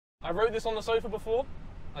I wrote this on the sofa before.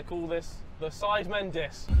 I call this the Sidemen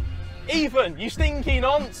diss. Ethan, you stinky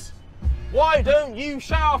nonce! Why don't you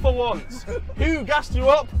shower for once? Who gassed you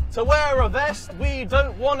up to wear a vest? We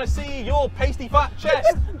don't want to see your pasty fat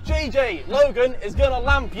chest. JJ, Logan is gonna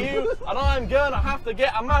lamp you, and I'm gonna have to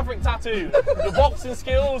get a Maverick tattoo. Your boxing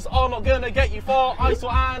skills are not gonna get you far. I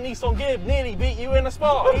saw Anison Gibb nearly beat you in a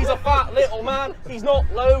spar. He's a fat little man, he's not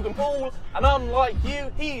Logan Paul, and unlike you,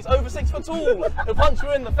 he's over 6 foot tall. He'll punch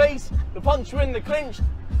you in the face, he'll punch you in the clinch.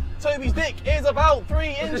 Toby's dick is about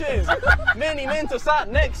 3 inches. Mini Minter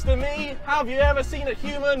sat next to me. Have you ever seen a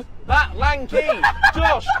human that lanky?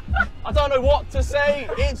 Josh, I don't know what to say.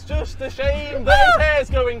 It's just a shame that his hair's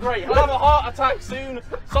going great. He'll have a heart attack soon.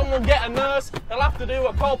 Someone get a nurse. He'll have to do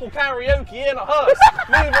a carpool karaoke in a hearse.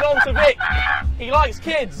 Moving on to Vic. He likes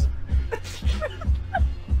kids.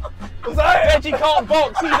 Veggie can't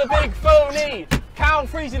box, he's a big phony. Count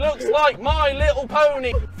Freezy looks like My Little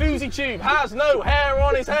Pony. Fousey Tube has no hair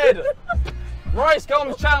on his head.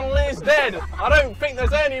 RiceGum's channel is dead. I don't think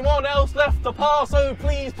there's anyone else left to pass, so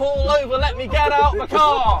please pull over, let me get out the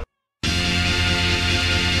car.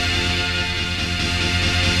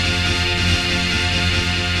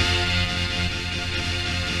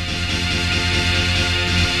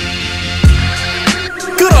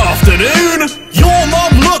 Good afternoon! Your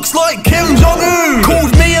mum looks like Kim Jong-un!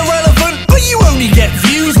 Called me irrelevant, but you only get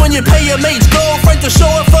views when you pay your mate's girlfriend to show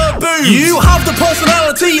off her boobs. You have the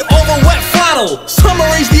personality of a wet flannel. Summer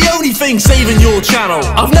is the only thing saving your channel.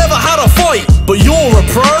 I've never had a fight, but you're a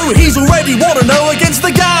pro. He's already wanna know against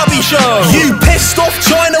the Gabby Show. You pissed off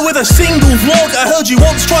China with a single vlog. I heard you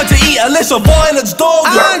once tried to eat Alyssa Violet's dog.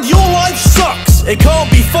 And your life sucks, it can't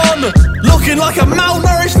be fun, looking like a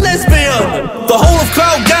malnourished lesbian. The whole of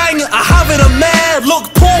Cloud Gang are having a mare.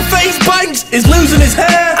 Look, poor Faze Banks is losing his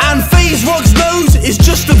hair, and Faze Rug's nose is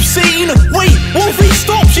just obscene. Wait, Wolfie,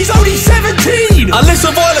 stop, she's only 17!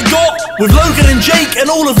 Alyssa Violet got with Logan and Jake, and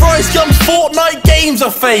all of RiceGum's Fortnite games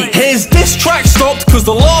are fake. His diss track stopped cause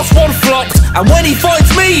the last one flopped, and when he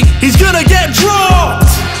fights me, he's gonna